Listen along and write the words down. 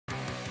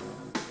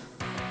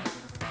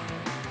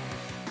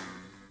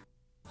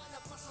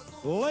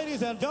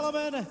Ladies and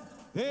gentlemen,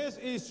 this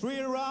is 3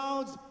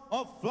 rounds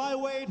of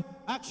flyweight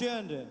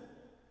action.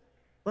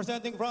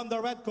 Presenting from the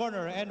red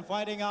corner and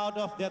fighting out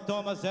of the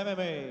Thomas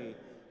MMA.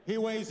 He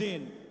weighs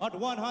in at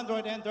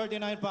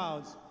 139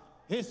 pounds.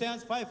 He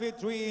stands 5 feet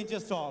 3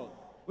 inches tall.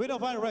 With a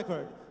fight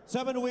record,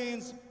 7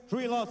 wins,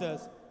 3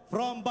 losses.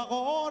 From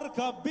Bacoor,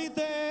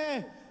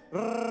 Cavite,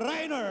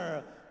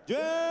 Reiner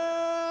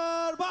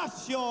Gervasio.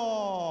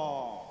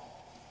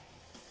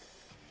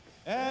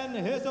 And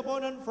his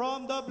opponent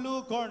from the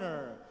blue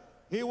corner.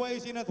 He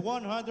weighs in at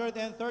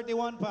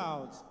 131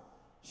 pounds.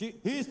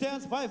 He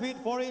stands 5 feet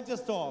 4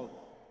 inches tall.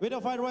 With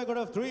a fight record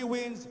of 3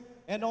 wins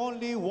and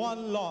only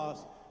 1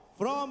 loss.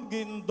 From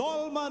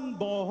Guindolman,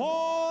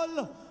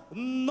 Bohol,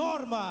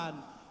 Norman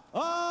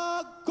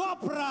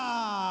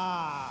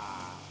Copra.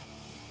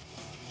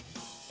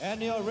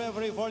 And your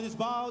referee for this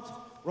bout,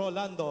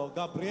 Rolando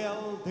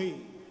Gabriel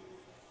D.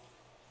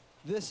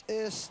 The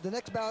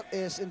next bout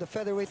is in the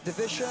featherweight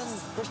division.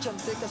 Christian,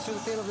 take us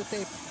through the tail of the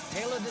tape.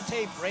 Tail of the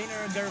tape,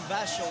 Reiner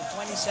Gervasio,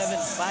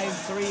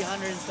 27'5",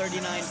 339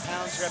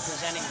 pounds,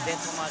 representing De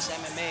Tomas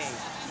MMA.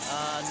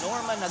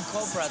 Norman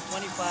Copra,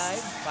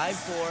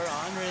 25'5'4",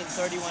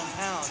 131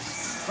 pounds,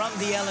 from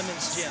the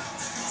Elements Gym.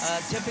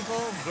 Typical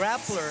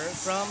grappler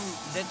from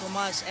De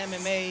Tomas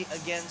MMA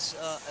against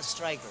a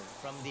striker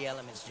from the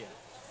Elements Gym.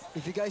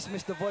 If you guys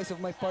missed the voice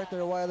of my partner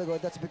a while ago,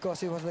 that's because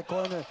he was the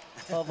corner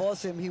of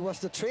Osim. He was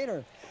the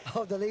trainer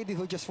of the lady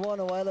who just won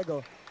a while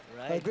ago.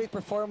 Right. A great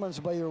performance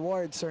by your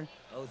ward, sir.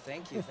 Oh,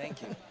 thank you, thank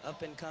you.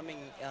 Up and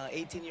coming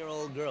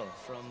 18-year-old girl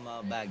from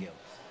Baguio.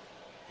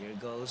 Here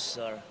goes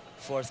our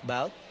 4th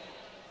bout.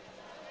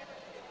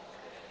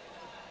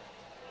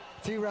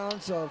 3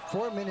 rounds of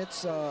 4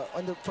 minutes.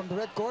 From the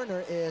red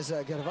corner is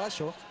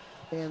Gervasio,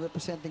 and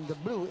representing the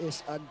blue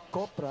is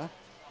Copra.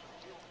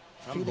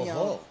 From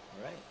Bohol,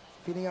 right.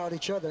 Feeling out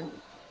each other in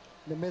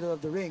the middle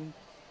of the ring.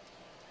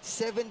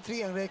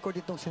 7-3 ang record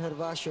itong si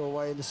Gervasio,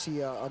 while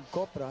si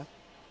Copra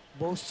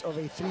boasts of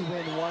a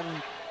 3-win,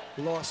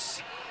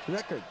 1-loss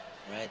record.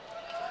 Right.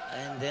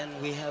 And then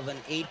we have an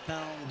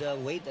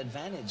 8-pound weight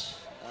advantage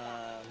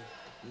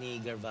ni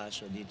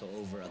Gervasio dito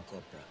over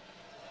Copra.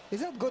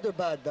 Is that good or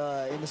bad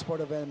in the sport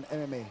of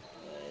MMA?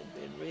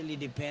 It really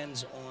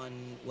depends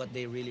on what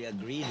they really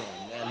agreed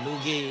on.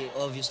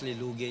 Obviously,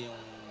 lugi yung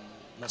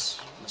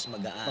mas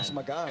magaan. Mas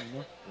magaan,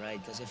 no?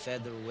 Right, kasi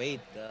featherweight,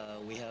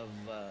 we have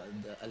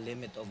a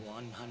limit of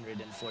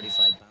 145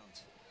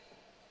 pounds.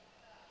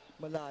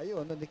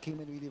 Malayo, no? They came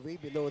in really way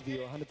below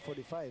the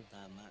 145.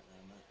 Tama.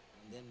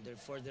 And then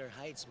for their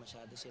heights,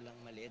 masyado silang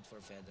maliit for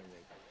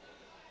featherweight.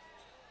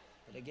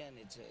 But again,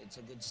 it's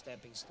a good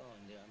stepping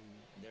stone.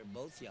 They're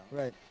both young.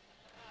 Right.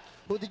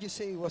 Who did you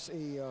say was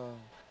a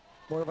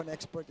more of an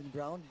expert in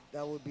ground?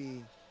 That would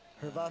be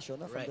Gervasio,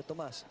 no? From right. the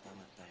Tomas.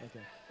 Tama.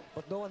 Okay.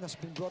 But no one has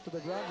been brought to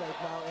the ground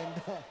right now,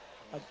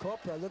 and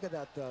Copra, look at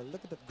that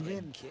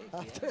grin kick,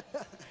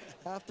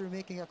 after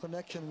making a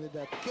connection with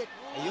that kick.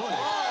 Ayun. Oh!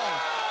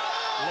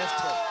 Left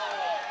hook.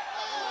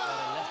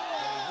 There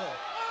you go.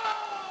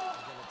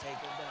 He's gonna take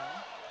her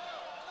down.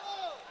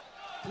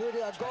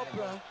 Clearly,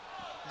 Copra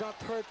got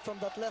hurt from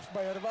that left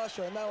by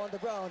Gervasio, and now on the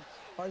ground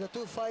are the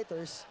 2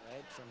 fighters.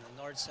 Right, from the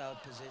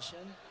north-south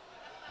position.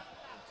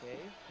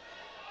 Okay.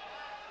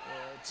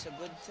 It's a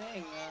good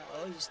thing.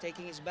 Oh, he's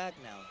taking his back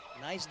now.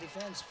 Nice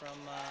defense from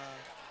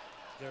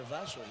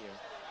Gervasio here.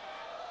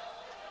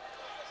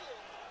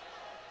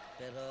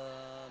 Pero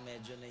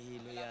medyo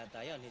nahilo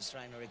yata yun. He's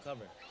trying to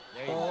recover.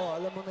 There you go.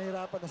 Alam mo,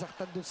 nahirapan,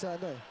 nasaktan dun sa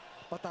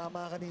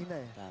patama kanina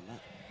eh. Tama.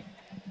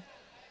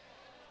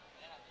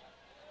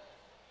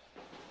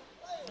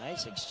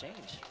 Nice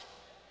exchange.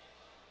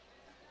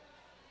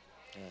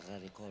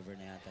 Naka-recover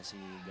na yata si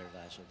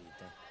Gervasio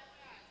dito.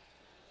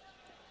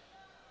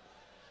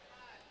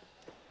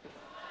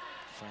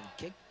 Front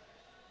kick.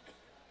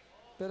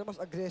 Pero mas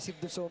aggressive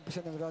doon sa umpisa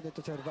ng round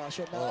ito si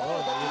Gervasio.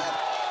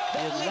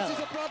 That left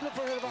is a problem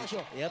for Gervasio.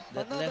 Yep,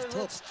 that left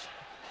hook.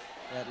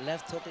 That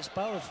left hook is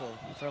powerful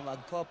from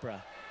Copra.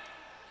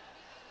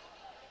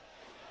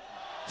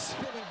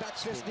 Spinning back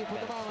fist, di po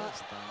tumama.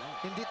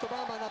 Hindi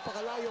tumama,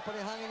 napakalayo,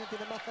 parehangin yung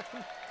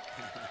tinamakan.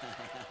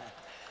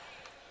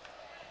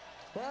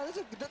 Well,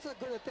 that's a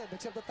good attempt,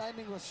 except the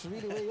timing was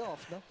really way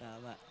off, no?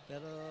 Tama.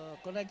 Pero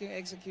correct yung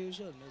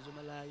execution. Medyo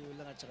malayo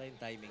lang at saka yung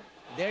timing.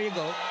 There you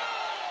go.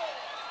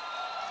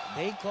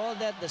 They call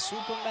that the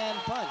Superman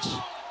punch.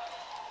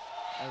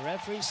 A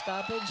referee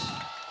stoppage.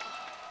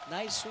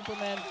 Nice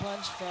Superman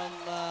punch from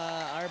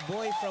our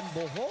boy from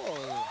Bohol.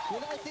 You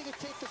know, I think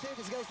it's safe to say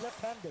this guy's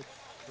left-handed.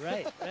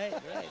 Right.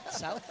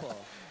 Southpaw.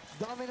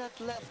 Dominant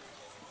left.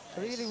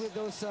 Really with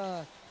those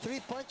 3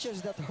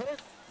 punches that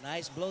hurt.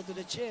 Nice blow to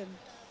the chin.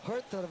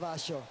 Hurt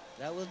Gervasio.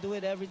 That will do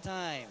it every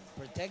time.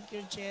 Protect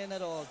your chin at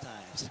all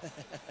times.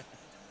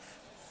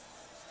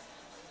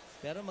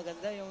 Pero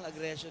maganda yung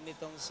aggression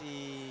nitong si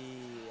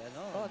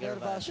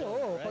Gervasio.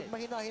 Right. Pag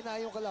mahina-hina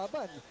yung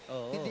kalaban,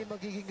 hindi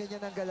magiging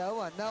ganyan ang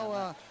galawan.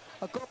 Now,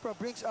 Copra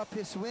brings up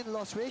his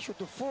win-loss ratio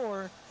to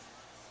 4.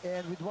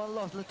 And with 1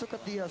 loss, let's look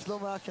at the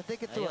slow-mo action.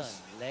 Take it to us.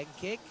 Leg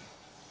kick.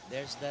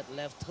 There's that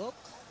left hook.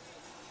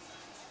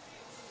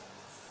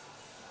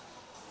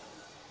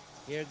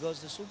 Here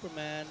goes the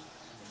Superman.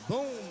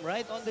 Boom!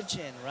 Right on the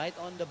chin, right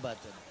on the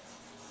button.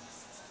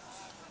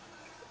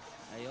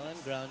 Ayun,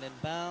 ground and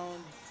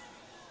pound.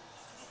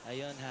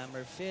 Ayun,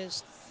 hammer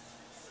fist.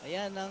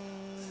 Ayan, ang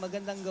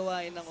magandang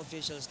gawain ng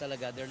officials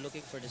talaga. They're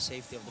looking for the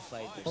safety of the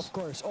fighters. Of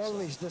course,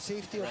 always the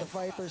safety of the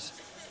fighters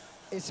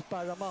is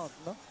paramount,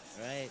 no?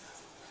 Right.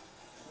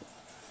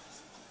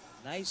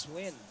 Nice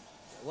win.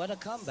 What a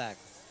comeback.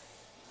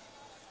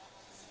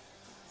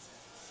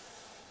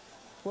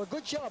 Well,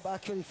 good job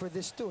actually for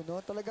this two, no?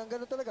 Talagang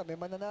ganun talaga. May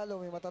mananalo,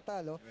 may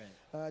matatalo.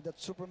 Right. That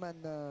Superman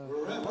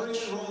Referee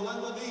punch.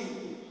 Rolando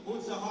D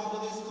puts a halt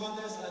to this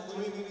contest at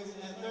 3 minutes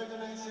and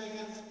 39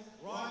 seconds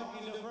right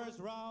in the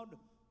first round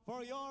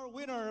for your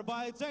winner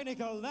by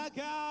technical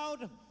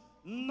knockout,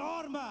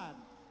 Norman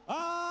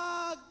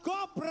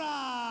Agopra.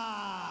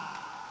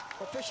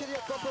 Officially,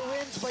 Agopra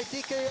wins by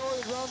TKO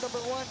in round number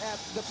 1 at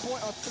the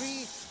point of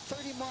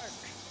 3:30 mark.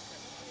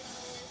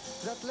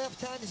 That left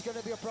hand is going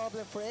to be a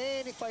problem for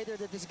any fighter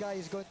that this guy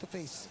is going to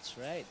face. That's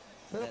right.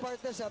 Pero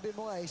partner, sabi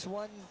mo nga, is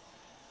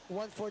 145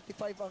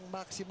 ang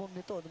maximum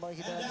nito.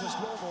 Makikita natin sa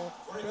slow-mo,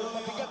 pero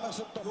mabigat ang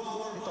suntok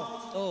nito.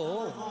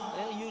 Oo.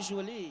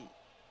 Usually,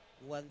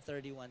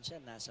 131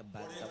 siya. Nasa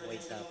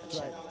bantamweight dapat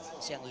siya. Right. Diba?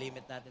 Kasi ang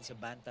limit natin sa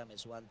bantam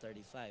is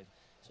 135.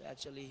 So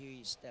actually,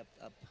 he stepped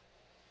up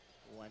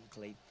one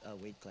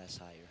weight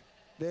class higher.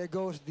 There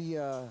goes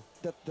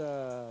that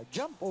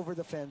jump over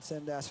the fence,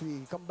 and as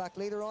we come back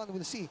later on,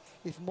 we'll see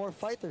if more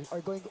fighters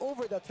are going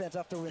over that fence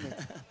after winning.